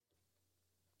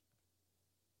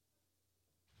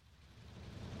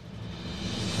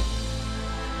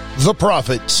The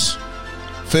Prophets.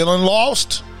 Feeling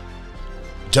lost?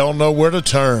 Don't know where to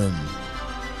turn?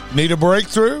 Need a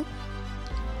breakthrough?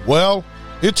 Well,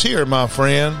 it's here, my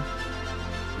friend.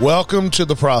 Welcome to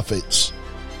The Prophets.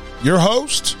 Your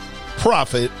host,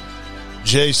 Prophet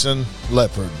Jason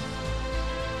Leopard.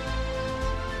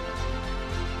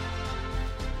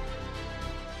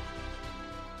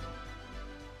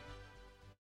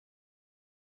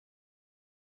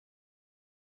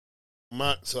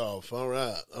 Mic's off. All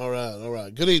right.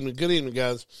 Good evening,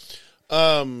 guys.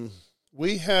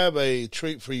 We have a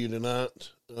treat for you tonight.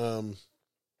 I'm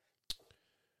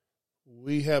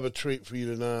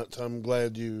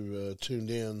glad you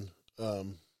tuned in. We're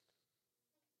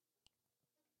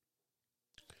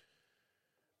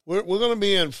going to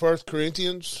be in 1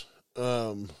 Corinthians. We're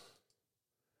going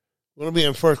to be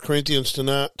in 1 Corinthians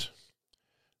tonight.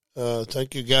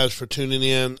 Thank you guys for tuning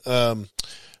in.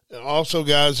 Also,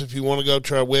 guys, if you want to go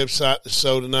to our website to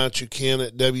sow tonight, you can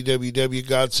at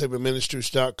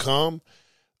www.GodSaverMinistries.com,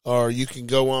 or you can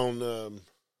go on our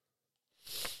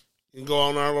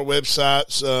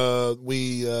websites,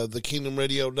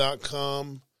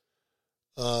 thekingdomradio.com,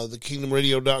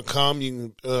 thekingdomradio.com.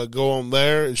 You can go on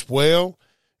there as well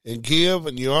and give,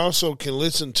 and you also can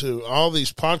listen to all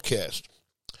these podcasts.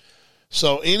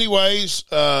 So, anyways,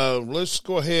 let's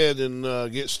go ahead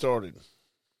and get started.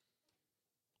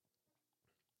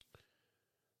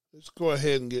 Let's go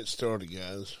ahead and get started,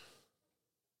 guys.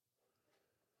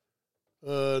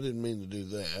 I didn't mean to do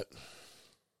that.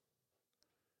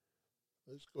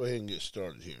 Let's go ahead and get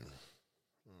started here.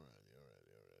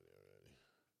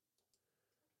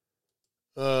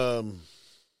 All right.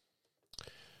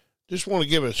 Just want to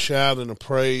give a shout and a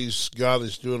praise. God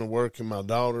is doing a work in my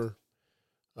daughter.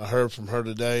 I heard from her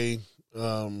today.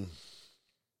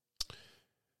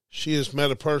 She has met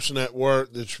a person at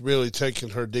work that's really taken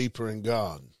her deeper in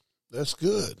God. That's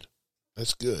good.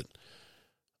 This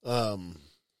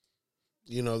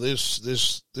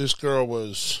girl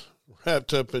was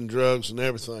wrapped up in drugs and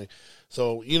everything.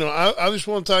 So, I just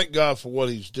want to thank God for what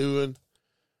he's doing.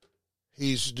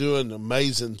 He's doing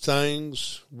amazing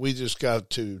things. We just got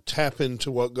to tap into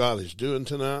what God is doing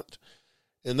tonight.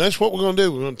 And that's what we're going to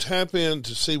do. We're going to tap in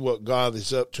to see what God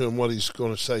is up to and what he's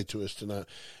going to say to us tonight.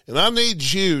 And I need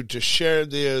you to share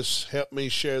this. Help me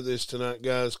share this tonight,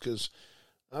 guys, because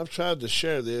I've tried to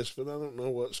share this, but I don't know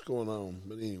what's going on.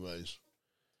 But anyways,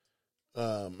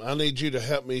 I need you to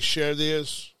help me share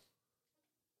this.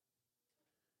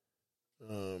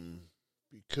 If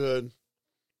you could,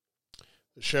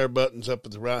 the share button's up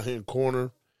at the right-hand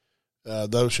corner.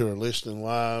 Those who are listening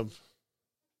live,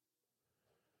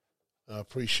 I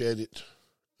appreciate it.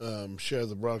 Share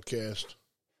the broadcast.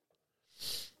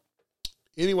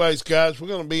 Anyways, guys, we're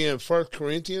going to be in 1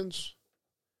 Corinthians.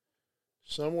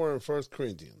 Somewhere in 1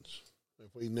 Corinthians,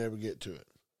 if we never get to it.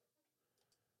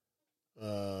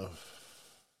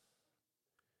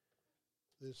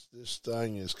 This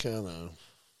thing is kind of,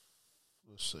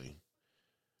 let's see.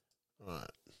 All right.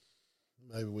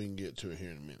 Maybe we can get to it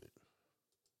here in a minute.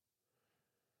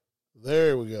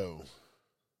 There we go.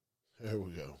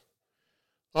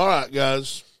 All right,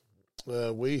 guys.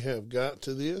 We have got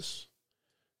to this.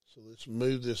 So let's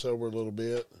move this over a little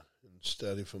bit and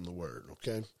study from the Word,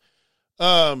 okay?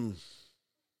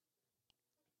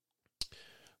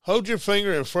 Hold your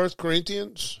finger in 1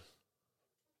 Corinthians.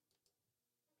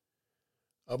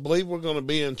 I believe we're going to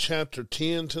be in chapter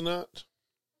 10 tonight.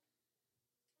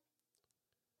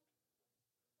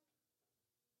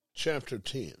 Chapter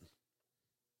 10.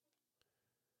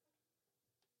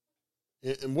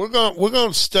 And we're going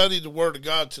to study the Word of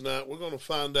God tonight. We're going to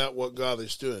find out what God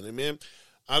is doing. Amen.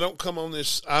 I don't come on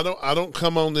this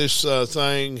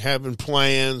thing having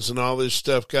plans and all this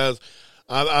stuff, guys.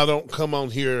 I don't come on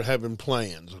here having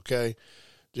plans, okay?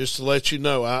 Just to let you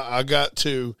know, I got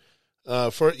to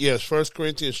 1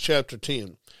 Corinthians chapter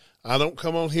 10. I don't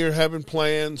come on here having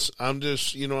plans. I'm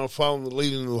just, I'm following the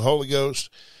leading of the Holy Ghost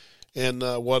and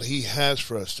what he has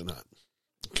for us tonight.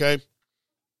 Okay?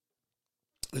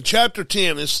 In chapter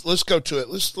 10, let's go to it.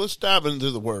 Let's dive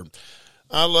into the Word.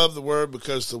 I love the Word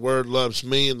because the Word loves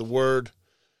me, and the Word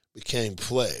became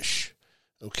flesh.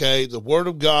 Okay? The Word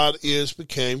of God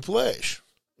became flesh.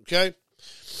 Okay?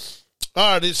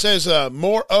 All right, it says,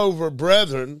 moreover,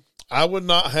 brethren, I would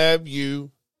not have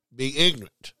you be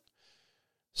ignorant.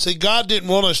 See, God didn't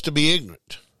want us to be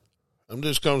ignorant. I'm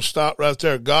just going to stop right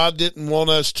there. God didn't want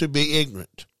us to be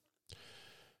ignorant.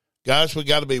 Guys, we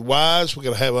got to be wise. We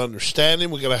got to have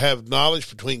understanding. We got to have knowledge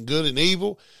between good and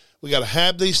evil. We got to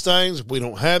have these things. If we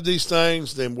don't have these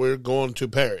things, then we're going to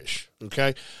perish.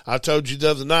 Okay? I told you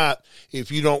the other night,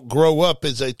 if you don't grow up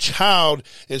as a child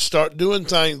and start doing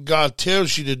things God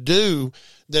tells you to do,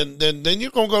 then you're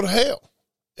going to go to hell.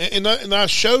 And I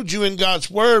showed you in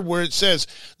God's word where it says,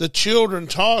 the children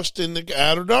tossed in the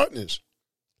outer darkness.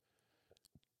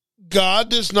 God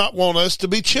does not want us to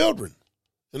be children.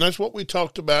 And that's what we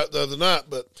talked about the other night.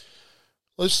 But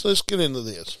let's get into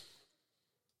this.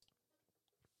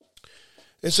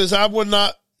 It says, I would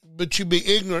not, but you be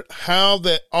ignorant how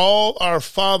that all our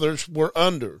fathers were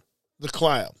under the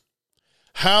cloud.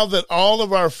 How that all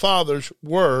of our fathers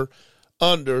were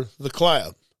under the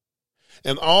cloud.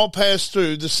 And all passed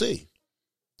through the sea.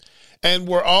 And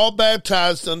were all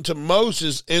baptized unto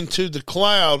Moses into the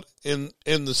cloud in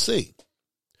the sea.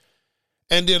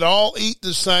 And did all eat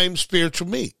the same spiritual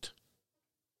meat.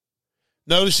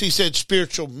 Notice he said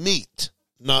spiritual meat,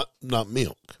 not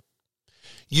milk.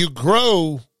 You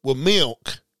grow with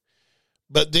milk,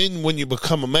 but then when you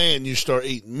become a man, you start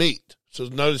eating meat. So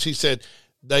notice he said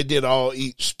they did all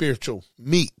eat spiritual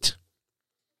meat.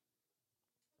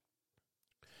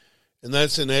 And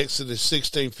that's in Exodus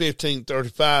 16, 15,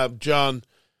 35. John,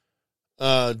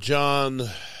 let's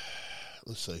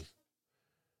see.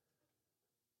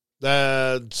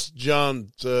 That's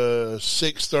John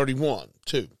 6:31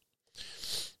 too.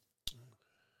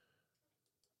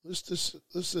 Let's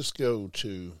just go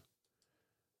to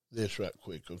this right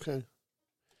quick, okay?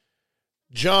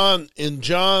 John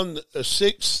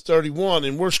 6:31,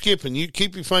 and we're skipping. You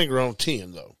keep your finger on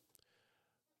 10 though.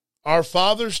 Our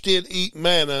fathers did eat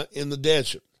manna in the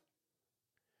desert,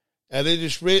 and it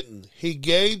is written, He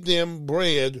gave them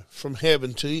bread from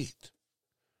heaven to eat.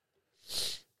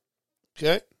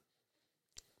 Okay?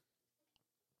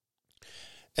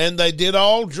 And they did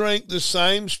all drink the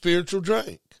same spiritual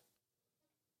drink.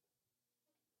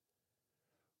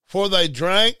 For they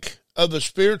drank of the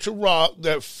spiritual rock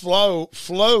that followed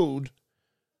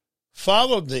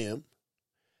them,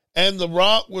 and the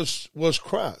rock was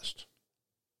Christ.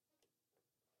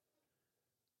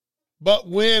 But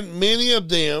with many of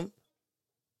them,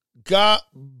 God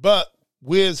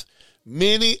was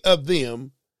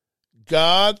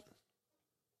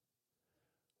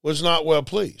not well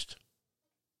pleased.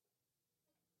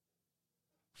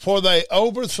 For they were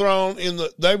overthrown in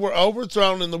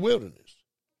the wilderness.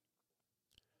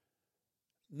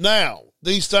 Now,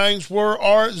 these things were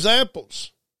our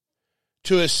examples.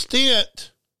 To a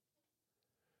extent,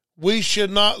 we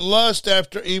should not lust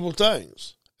after evil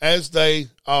things, as they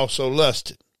also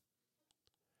lusted.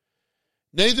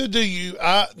 Neither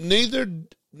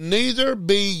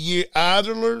be ye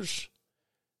idlers,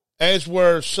 as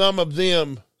were some of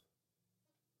them.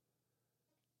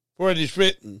 For it is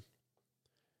written,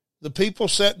 the people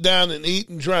sat down and eat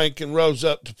and drank and rose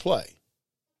up to play.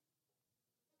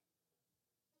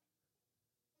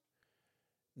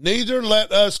 Neither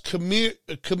let us commit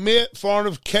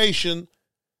fornication,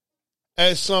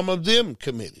 as some of them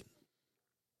committed,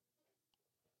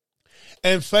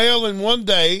 and fell in one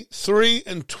day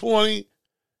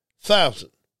 23,000.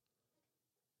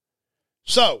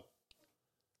 So,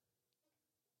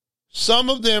 some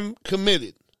of them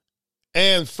committed,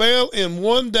 and fell in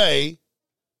one day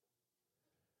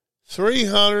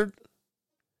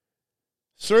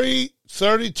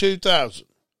 32,000.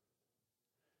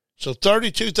 So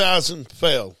 32,000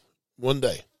 fell one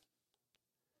day.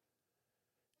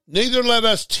 Neither let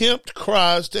us tempt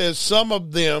Christ, as some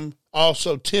of them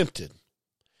also tempted,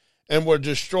 and were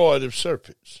destroyed of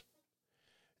serpents.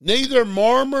 Neither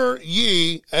murmur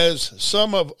ye, as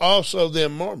some of also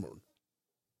them murmured,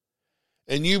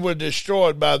 and you were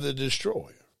destroyed by the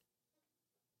destroyer.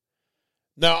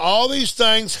 Now all these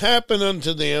things happen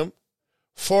unto them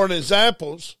for an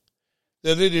examples,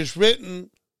 that it is written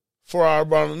for our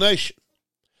abomination,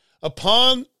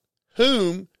 upon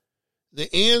whom the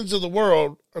ends of the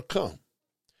world are come.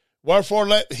 Wherefore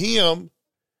let him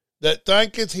that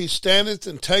thinketh he standeth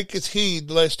and taketh heed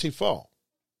lest he fall.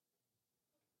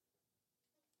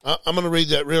 I'm going to read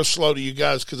that real slow to you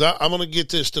guys, because I'm going to get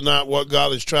this tonight, what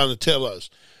God is trying to tell us.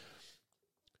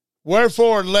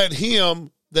 Wherefore let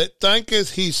him that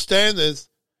thinketh he standeth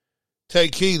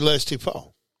take heed lest he fall.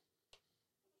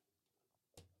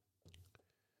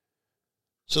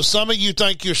 So some of you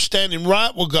think you're standing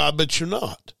right with God, but you're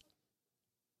not.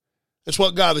 That's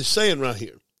what God is saying right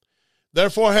here.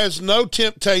 Therefore has no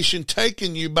temptation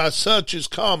taken you by such as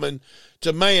common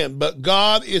to man, but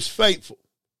God is faithful,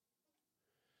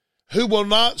 who will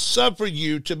not suffer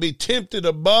you to be tempted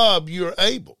above you are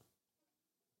able,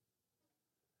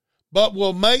 but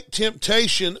will make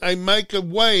temptation and make a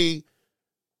way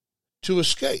to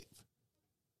escape.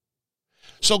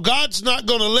 So God's not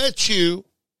going to let you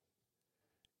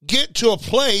get to a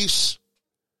place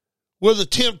where the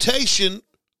temptation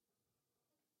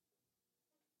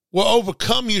will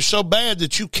overcome you so bad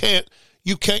that you can't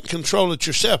control it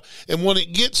yourself. And when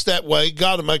it gets that way,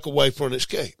 God will make a way for an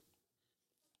escape.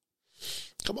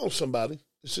 Come on, somebody.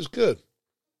 This is good.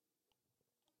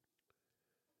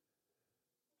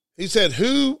 He said,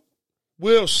 who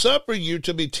will suffer you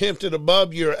to be tempted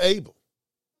above you are able?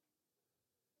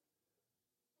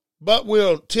 But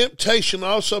will temptation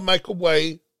also make a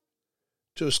way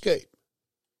to escape?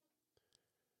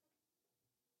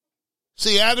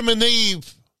 See, Adam and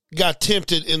Eve got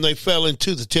tempted and they fell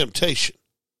into the temptation.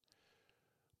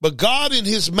 But God in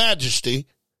his majesty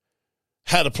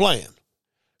had a plan.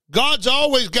 God's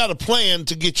always got a plan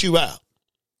to get you out.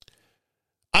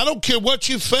 I don't care what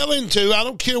you fell into. I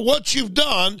don't care what you've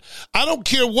done. I don't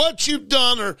care what you've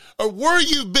done or where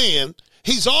you've been.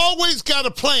 He's always got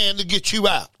a plan to get you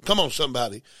out. Come on,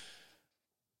 somebody.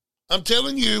 I'm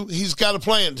telling you, he's got a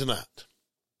plan tonight.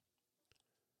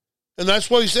 And that's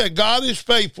what he said. God is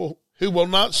faithful, who will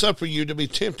not suffer you to be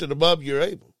tempted above you're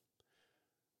able.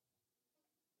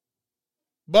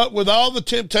 But with all the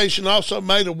temptation also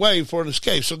made a way for an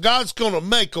escape. So God's going to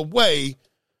make a way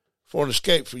for an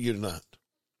escape for you tonight.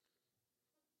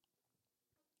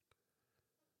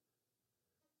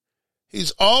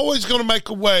 He's always going to make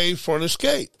a way for an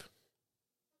escape.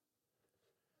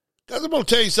 Guys, I'm going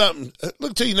to tell you something.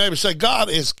 Look to your neighbor and say, God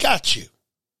has got you.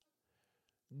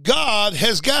 God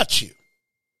has got you.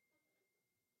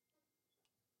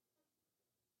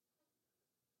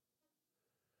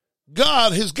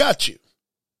 God has got you.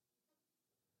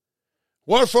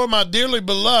 Wherefore, my dearly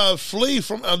beloved, flee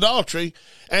from adultery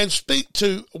and speak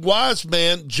to wise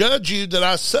men, judge you that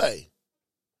I say.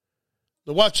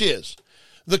 Now watch this.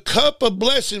 The cup of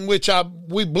blessing which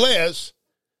we bless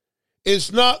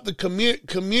is not the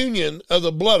communion of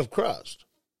the blood of Christ.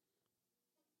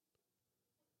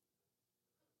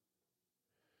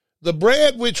 The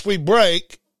bread which we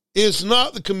break is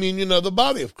not the communion of the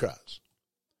body of Christ.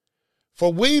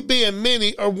 For we being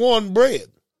many are one bread.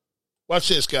 Watch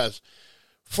this, guys.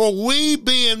 For we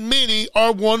being many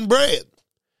are one bread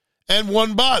and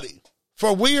one body.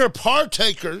 For we are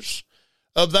partakers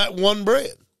of that one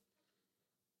bread.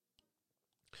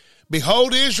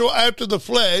 Behold, Israel after the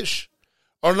flesh,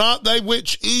 are not they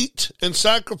which eat and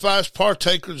sacrifice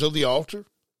partakers of the altar?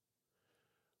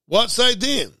 What say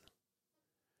then?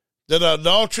 That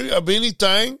adultery of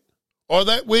anything, or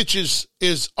that which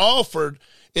is offered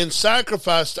in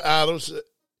sacrifice to idols,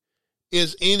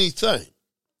 is anything.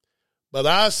 But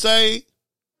I say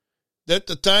that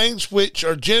the things which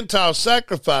are Gentile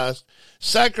sacrifice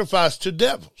to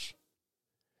devils,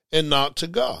 and not to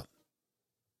God.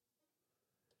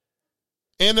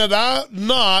 And that I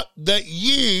not that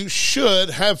you should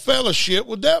have fellowship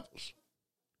with devils.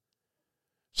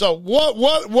 So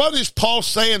what is Paul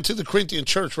saying to the Corinthian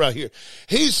church right here?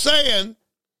 He's saying,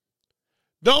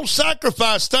 don't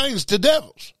sacrifice things to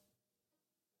devils.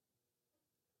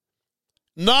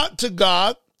 Not to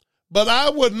God, but I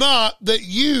would not that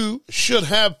you should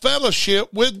have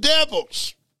fellowship with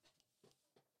devils.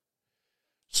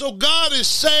 So God is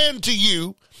saying to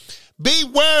you,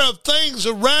 beware of things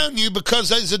around you because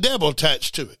there's a devil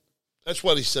attached to it. That's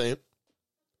what he's saying.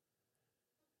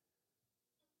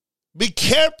 Be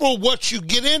careful what you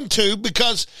get into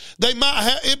because it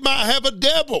might have a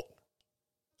devil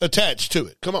attached to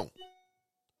it. Come on.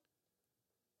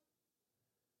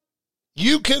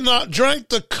 You cannot drink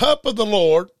the cup of the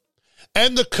Lord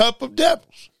and the cup of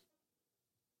devils.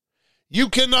 You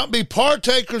cannot be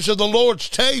partakers of the Lord's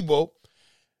table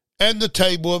and the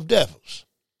table of devils.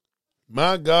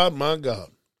 My God, my God.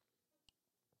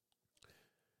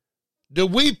 Do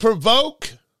we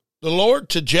provoke the Lord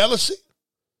to jealousy?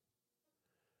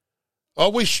 Are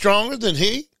we stronger than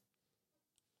he?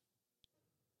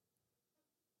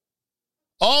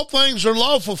 All things are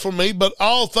lawful for me, but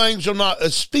all things are not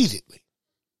expediently.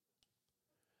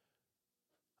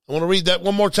 I want to read that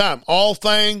one more time. All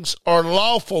things are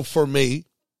lawful for me,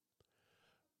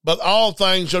 but all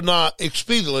things are not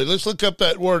expediently. Let's look up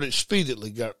that word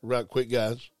expediently right quick,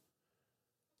 guys.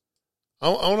 I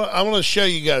want to show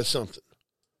you guys something.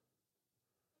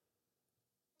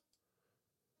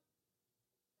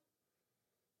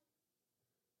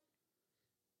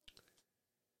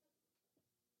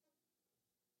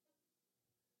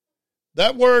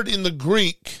 That word in the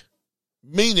Greek,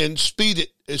 meaning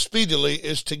speedily,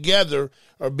 is together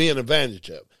or being advantage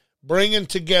of. Bringing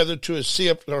together to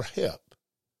assist or help.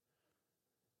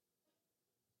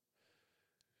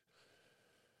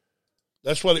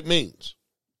 That's what it means.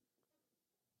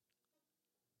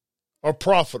 Or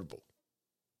profitable.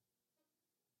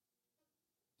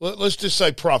 let's just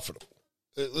say profitable.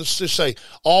 Let's just say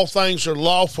all things are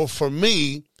lawful for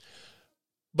me,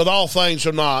 but all things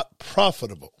are not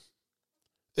profitable.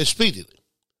 Expediently,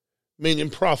 meaning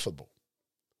profitable.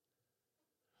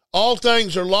 All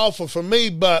things are lawful for me,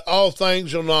 but all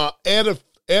things are not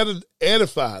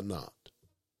edify not.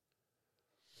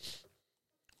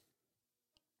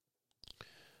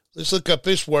 Let's look up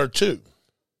this word too.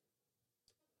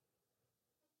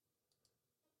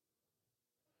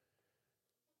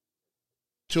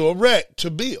 To erect,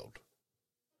 to build.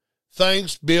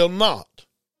 Things build not.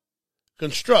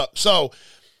 Construct. So,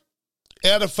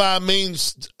 edify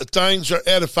means things are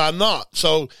edify not.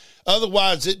 So,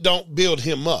 otherwise it don't build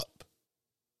him up.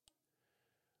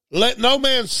 Let no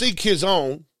man seek his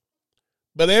own,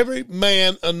 but every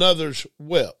man another's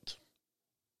wealth.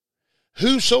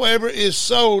 Whosoever is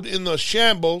sold in the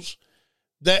shambles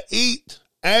that eat,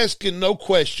 asking no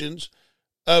questions,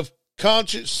 of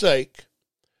conscience sake,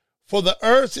 for the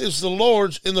earth is the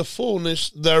Lord's and the fullness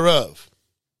thereof.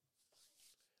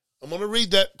 I'm going to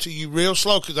read that to you real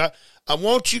slow because I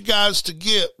want you guys to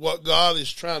get what God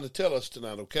is trying to tell us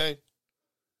tonight, okay?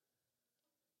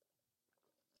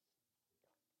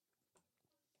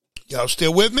 Y'all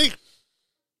still with me?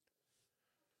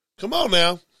 Come on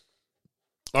now.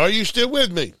 Are you still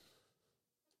with me?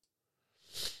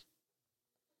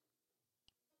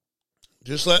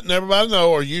 Just letting everybody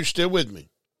know, are you still with me?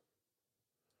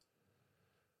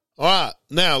 All right,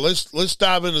 now let's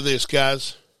dive into this,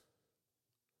 guys.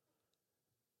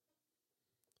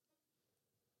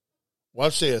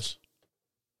 Watch this.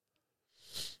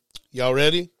 Y'all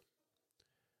ready?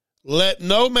 Let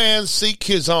no man seek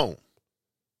his own,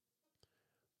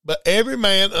 but every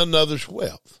man another's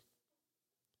wealth.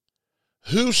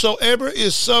 Whosoever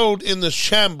is sold in the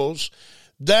shambles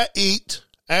that eat,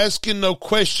 asking no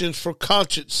questions for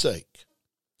conscience sake.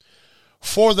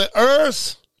 For the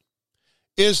earth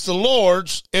is the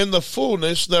Lord's and the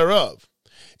fullness thereof.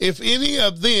 If any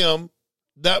of them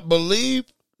that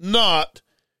believe not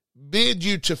bid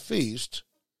you to feast,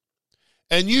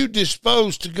 and you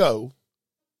dispose to go,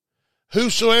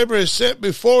 whosoever is set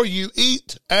before you,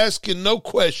 eat, asking no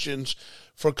questions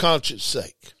for conscience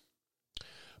sake.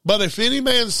 But if any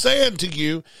man say unto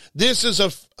you, this is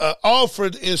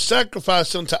offered in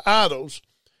sacrifice unto idols,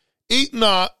 eat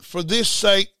not, for this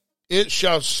sake it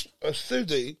shall sue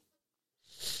thee,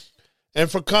 and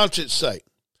for conscience sake.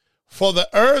 For the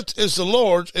earth is the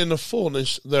Lord's and the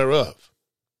fullness thereof.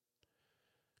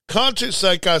 Conscience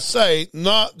sake I say,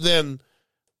 not then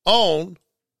own,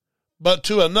 but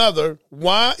to another,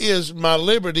 why is my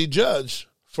liberty judged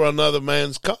for another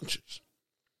man's conscience?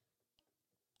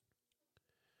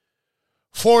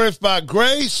 For if by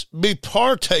grace be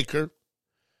partaker,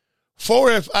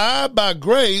 for if I by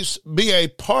grace be a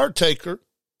partaker,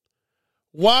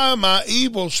 why am I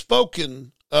evil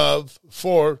spoken of,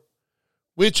 for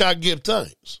which I give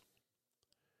thanks?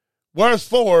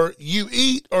 Wherefore you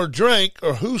eat or drink,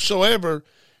 or whosoever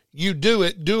you do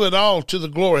it all to the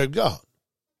glory of God.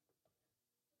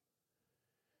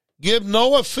 Give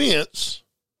none offense,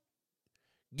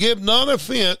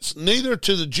 neither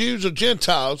to the Jews or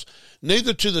Gentiles,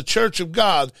 neither to the church of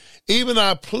God. Even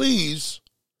I please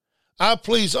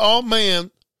all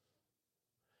men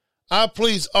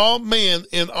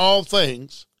in all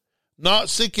things, not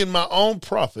seeking my own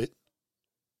profit,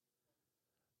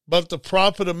 but the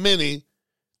profit of many,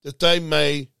 that they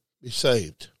may be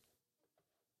saved.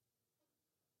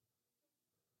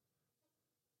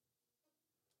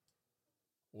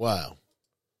 Wow.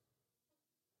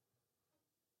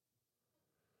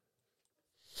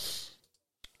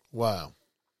 Wow.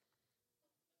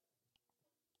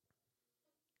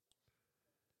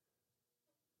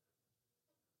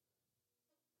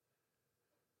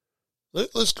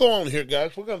 Let's go on here,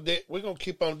 guys. We're gonna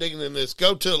keep on digging in this.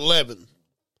 Go to 11.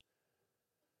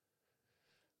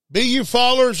 Be you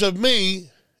followers of me,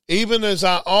 even as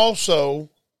I also.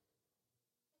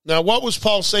 Now, what was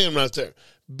Paul saying right there?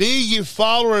 Be you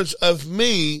followers of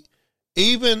me,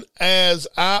 even as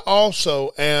I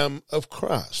also am of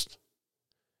Christ.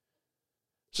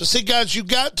 So see, guys, you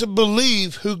got to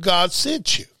believe who God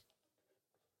sent you.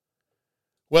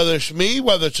 Whether it's me,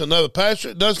 whether it's another pastor,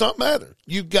 it does not matter.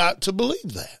 You got to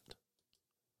believe that.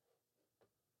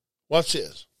 Watch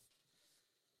this.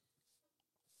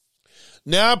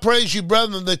 Now I praise you,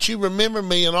 brethren, that you remember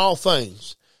me in all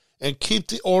things, and keep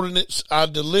the ordinance I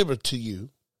delivered to you.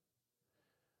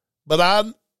 But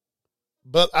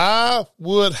I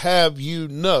would have you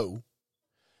know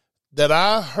that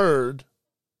I heard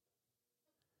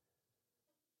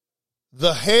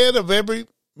the head of every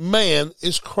man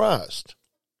is Christ.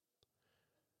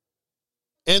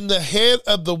 and the head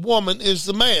of the woman is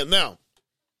the man. Now,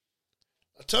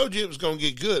 I told you it was going to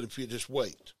get good if you just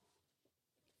wait.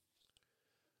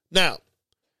 Now,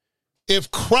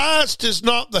 if Christ is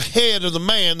not the head of the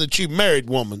man that you married,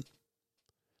 woman,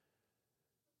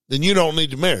 then you don't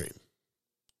need to marry him.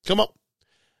 Come on.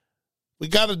 We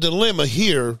got a dilemma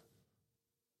here.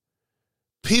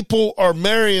 People are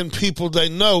marrying people they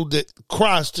know that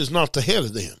Christ is not the head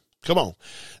of them. Come on.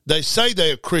 They say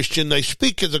they're a Christian, they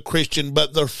speak as a Christian,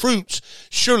 but their fruits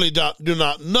surely do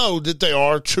not know that they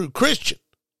are a true Christian,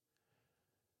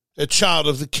 a child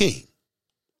of the King.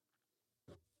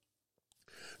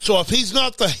 So if he's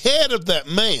not the head of that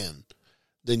man,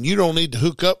 then you don't need to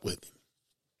hook up with him.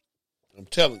 I'm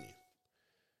telling you.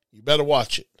 You better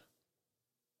watch it.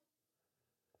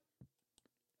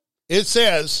 It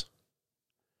says,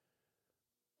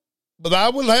 but I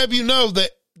will have you know that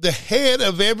the head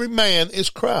of every man is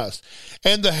Christ,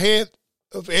 and the head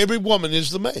of every woman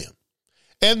is the man,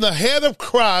 and the head of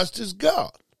Christ is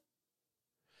God.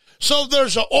 So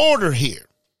there's an order here,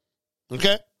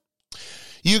 okay?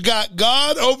 You got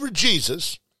God over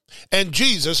Jesus, and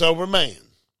Jesus over man.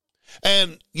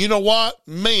 And you know what?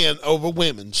 Men over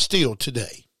women still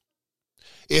today.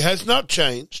 It has not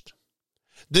changed.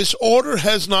 This order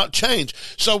has not changed.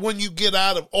 So when you get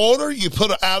out of order, you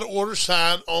put an out of order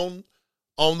sign on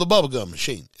the bubblegum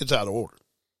machine. It's out of order.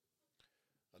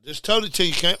 I just told it to you.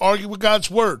 You can't argue with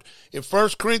God's word. In 1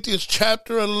 Corinthians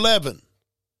chapter 11,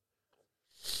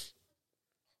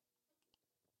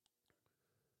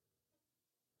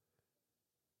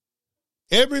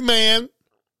 every man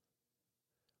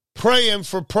praying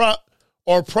for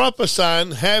or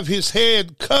prophesying have his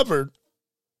head covered.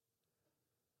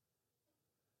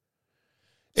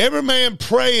 Every man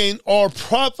praying or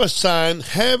prophesying,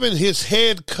 having his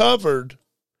head covered,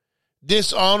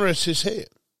 dishonors his head.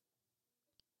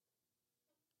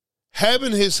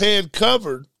 Having his head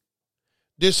covered,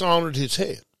 dishonored his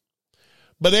head.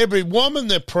 But every woman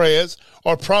that prays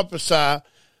or prophesies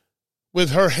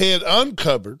with her head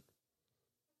uncovered,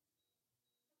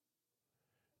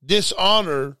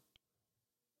 dishonoreth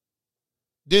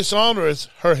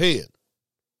her head.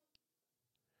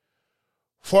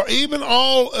 For even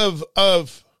all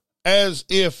of as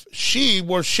if she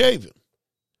were shaven.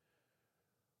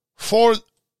 For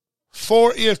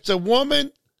if the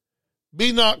woman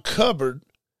be not covered,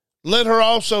 let her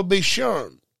also be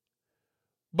shorn.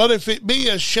 But if it be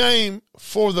a shame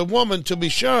for the woman to be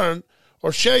shorn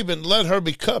or shaven, let her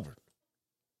be covered.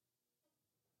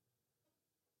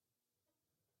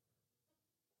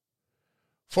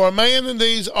 For a man in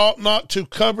these ought not to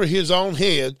cover his own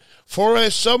head, for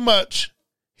as so much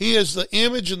he is the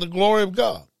image and the glory of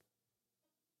God.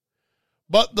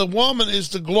 But the woman is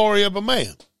the glory of a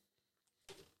man.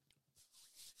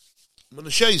 I'm going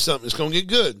to show you something. It's going to get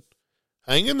good.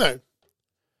 Hang in there.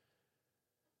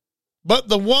 But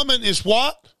the woman is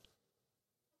what?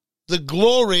 The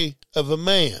glory of a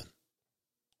man.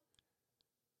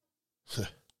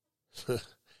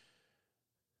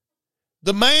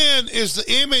 The man is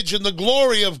the image and the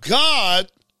glory of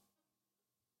God,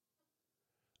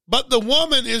 but the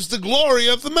woman is the glory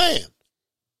of the man.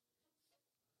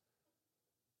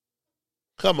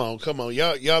 Come on.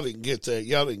 Y'all didn't get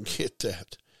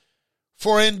that.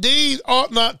 For indeed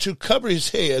ought not to cover his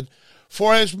head,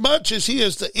 for as much as he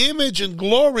is the image and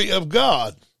glory of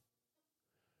God,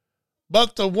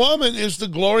 but the woman is the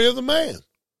glory of the man.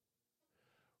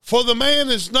 For the man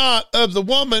is not of the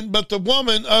woman, but the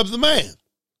woman of the man.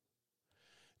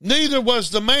 Neither was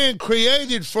the man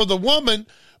created for the woman,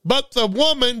 but the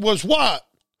woman was what?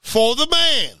 For the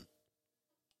man.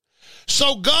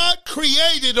 So God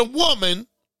created a woman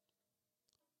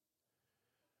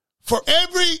for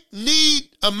every need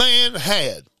a man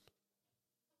had.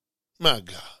 My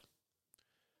God.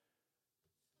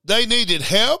 They needed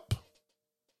help.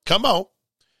 Come on.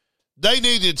 They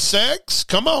needed sex.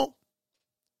 Come on.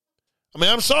 I mean,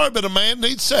 I'm sorry, but a man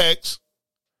needs sex.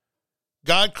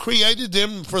 God created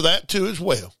them for that too as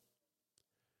well.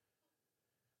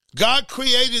 God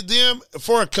created them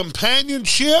for a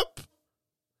companionship.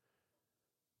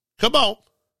 Come on.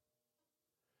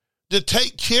 To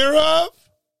take care of.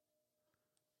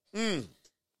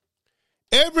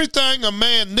 Everything a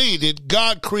man needed,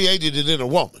 God created it in a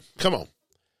woman. Come on.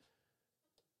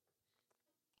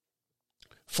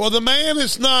 For the man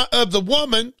is not of the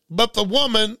woman, but the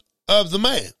woman of the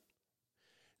man.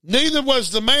 Neither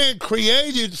was the man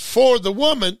created for the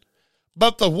woman,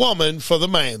 but the woman for the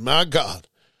man. My God.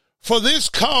 For this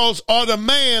cause ought a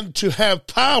man to have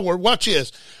power. Watch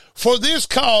this. For this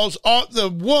cause ought the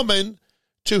woman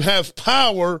to have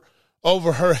power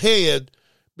over her head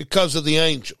because of the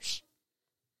angels.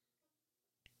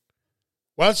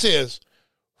 Watch this.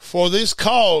 For this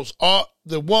cause ought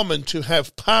the woman to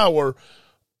have power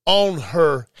on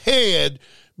her head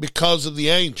because of the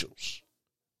angels.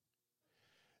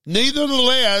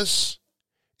 Nevertheless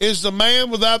is the man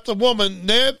without the woman,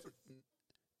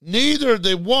 neither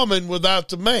the woman without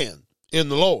the man in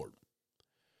the Lord.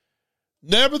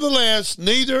 Nevertheless,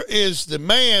 neither is the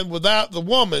man without the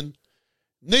woman,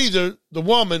 neither the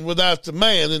woman without the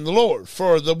man in the Lord.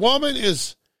 For the woman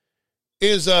is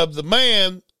of the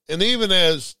man, and even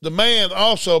as the man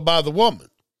also by the woman.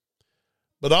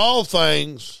 But all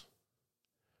things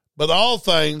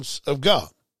of God.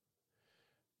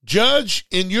 Judge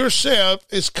in yourself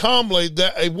as calmly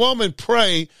that a woman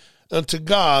pray unto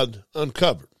God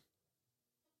uncovered.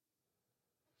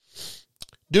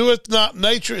 Doeth not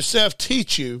nature itself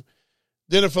teach you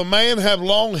that if a man have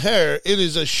long hair, it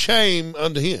is a shame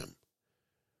unto him?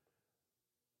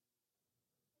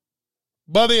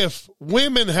 But if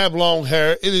women have long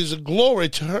hair, it is a glory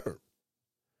to her.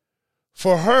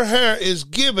 For her hair is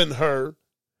given her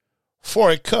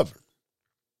for a cover.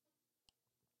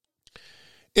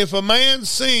 If a man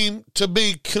seem to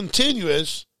be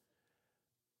continuous,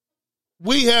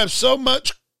 we have so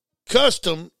much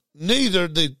custom, neither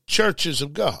the churches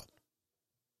of God.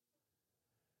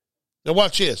 Now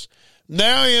watch this.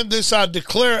 Now in this I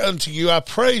declare unto you, I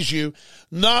praise you,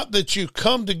 not that you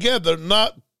come together,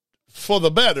 not for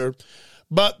the better,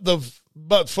 but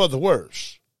for the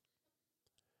worse.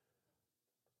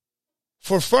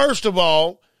 For first of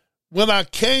all, when I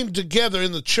came together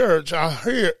in the church, I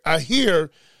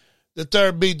hear that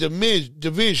there be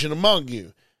division among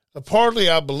you. Partly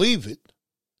I believe it,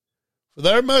 for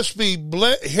there must be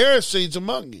heresies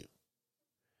among you,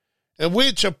 and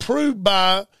which approved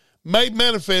by made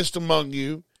manifest among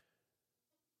you,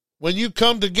 when you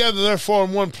come together therefore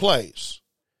in one place.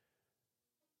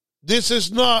 This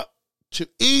is not to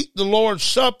eat the Lord's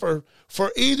Supper,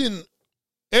 for eating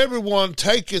everyone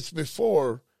taketh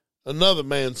before another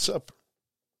man's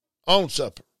own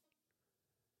supper.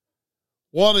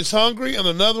 One is hungry and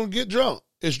another one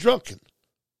is drunken.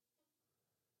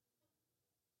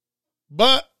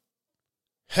 But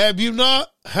have you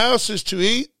not houses to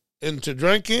eat and to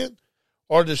drink in,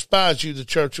 or despise you the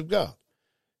church of God?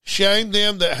 Shame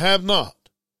them that have not.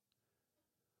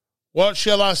 What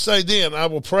shall I say then? I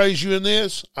will praise you in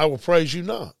this, I will praise you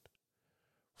not.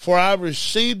 For I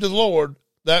received the Lord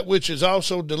that which is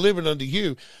also delivered unto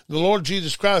you. The Lord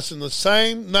Jesus Christ, in the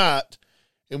same night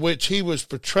in which he was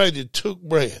betrayed, took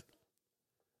bread.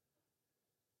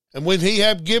 And when he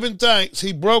had given thanks,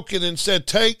 he broke it and said,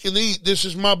 Take and eat, this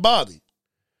is my body,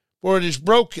 for it is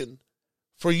broken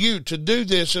for you. To do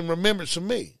this in remembrance of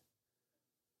me.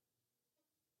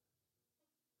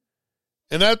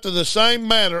 And after the same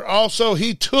manner also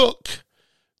he took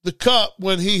the cup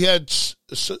when he had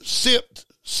sipped,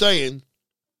 saying,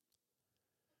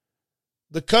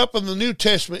 The cup of the New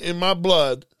Testament in my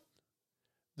blood,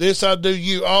 this I do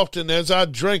you often as I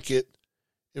drink it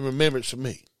in remembrance of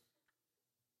me.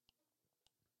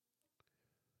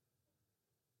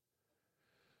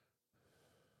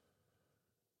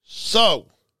 So,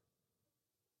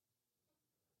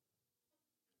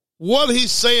 what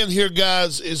he's saying here,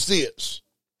 guys, is this.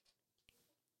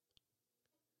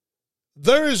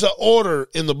 There is an order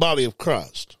in the body of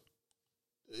Christ.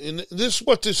 And this is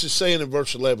what this is saying in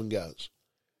verse 11, guys.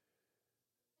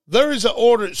 There is an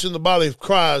ordinance in the body of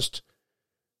Christ.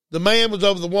 The man was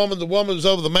over the woman was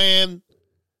over the man.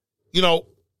 You know,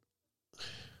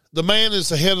 the man is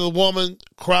the head of the woman.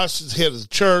 Christ is the head of the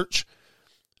church.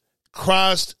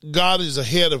 God is the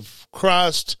head of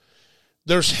Christ.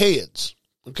 There's heads,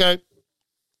 okay?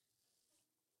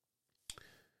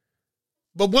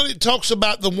 But when it talks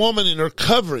about the woman and her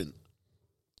covering,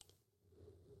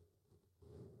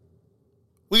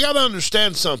 we got to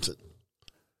understand something.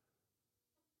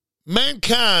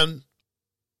 Mankind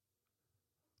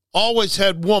always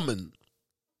had woman.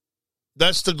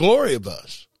 That's the glory of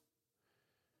us.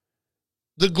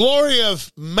 The glory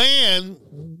of man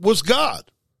was God.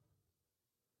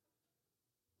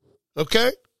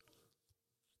 Okay?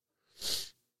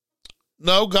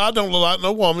 No, God don't look like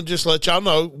no woman, just let y'all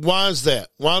know. Why is that?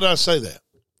 Why did I say that?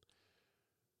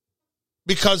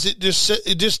 Because it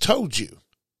just told you.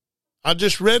 I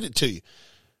just read it to you.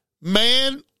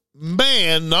 Man,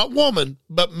 not woman,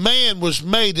 but man was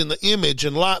made in the image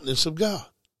and likeness of God.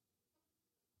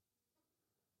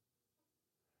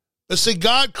 But see,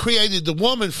 God created the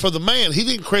woman for the man. He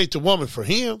didn't create the woman for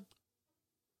him.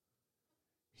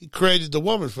 He created the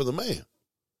woman for the man.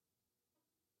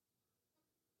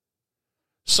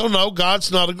 So no,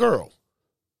 God's not a girl.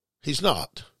 He's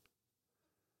not.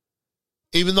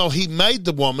 Even though he made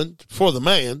the woman for the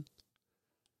man,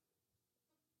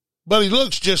 but he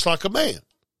looks just like a man.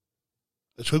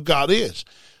 That's who God is.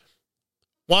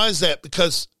 Why is that?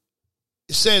 Because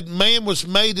it said man was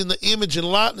made in the image and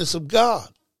likeness of God.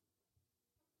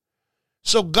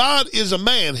 So God is a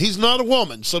man. He's not a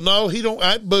woman. So no, he don't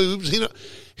have boobs.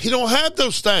 He don't have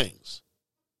those things.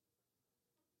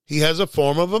 He has a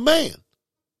form of a man.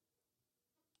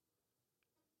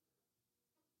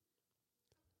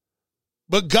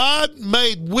 But God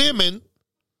made women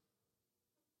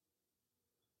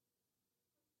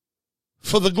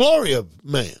for the glory of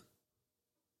man.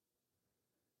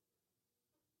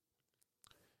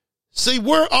 See,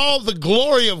 we're all the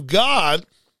glory of God.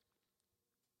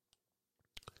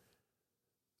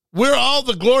 We're all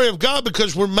the glory of God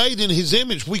because we're made in his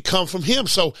image. We come from him.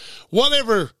 So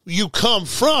whatever you come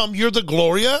from, you're the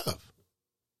glory of.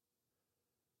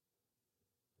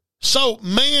 So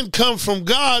man comes from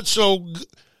God, so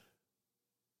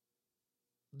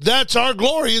that's our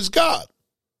glory is God.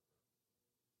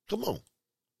 Come on.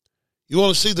 You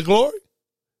want to see the glory?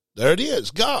 There it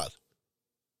is, God.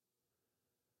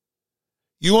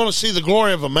 You want to see the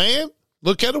glory of a man?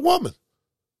 Look at a woman.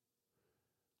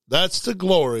 That's the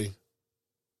glory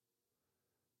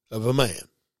of a man.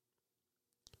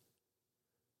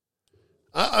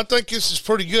 I think this is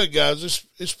pretty good, guys.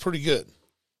 It's pretty good.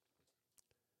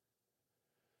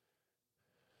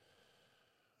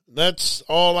 That's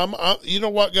all. You know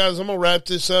what, guys? I'm gonna wrap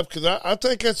this up because I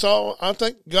think that's all. I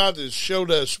think God has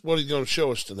showed us what he's going to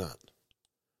show us tonight.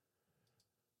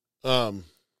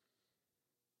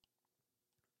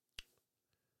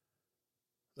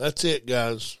 That's it,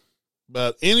 guys.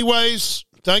 But anyways,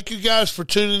 thank you guys for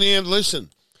tuning in. Listen,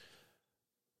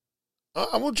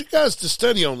 I want you guys to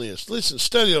study on this. Listen,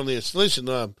 study on this. Listen,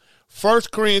 1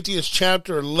 Corinthians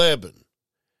chapter 11.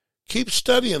 Keep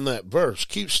studying that verse.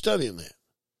 Keep studying that.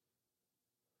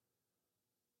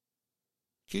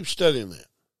 Keep studying that.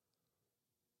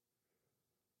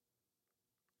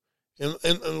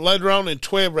 And later on in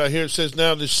 12 right here, it says,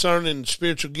 now discerning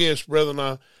spiritual gifts, brethren,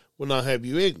 I will not have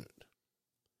you ignorant.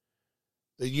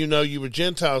 That you know you were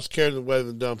Gentiles carried away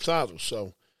with dumb idols.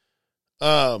 So,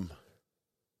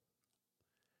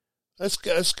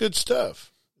 that's good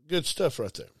stuff. Good stuff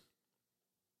right there.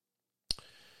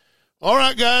 All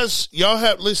right, guys. Y'all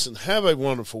have a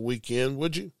wonderful weekend,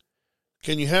 would you?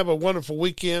 Can you have a wonderful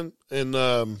weekend? And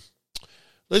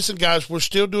listen, guys, we're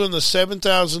still doing the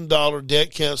 $7,000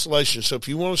 debt cancellation. So if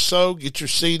you want to sow, get your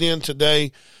seed in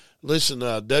today. Listen,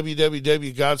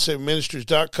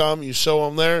 www.godsavingministries.com. You sow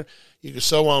on there. You can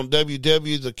sow on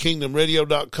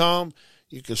www.thekingdomradio.com.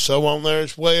 You can sow on there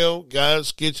as well.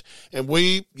 Guys,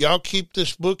 y'all keep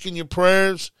this book in your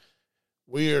prayers.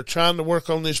 We are trying to work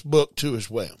on this book too as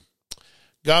well.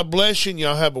 God bless you, and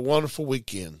y'all have a wonderful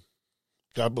weekend.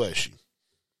 God bless you.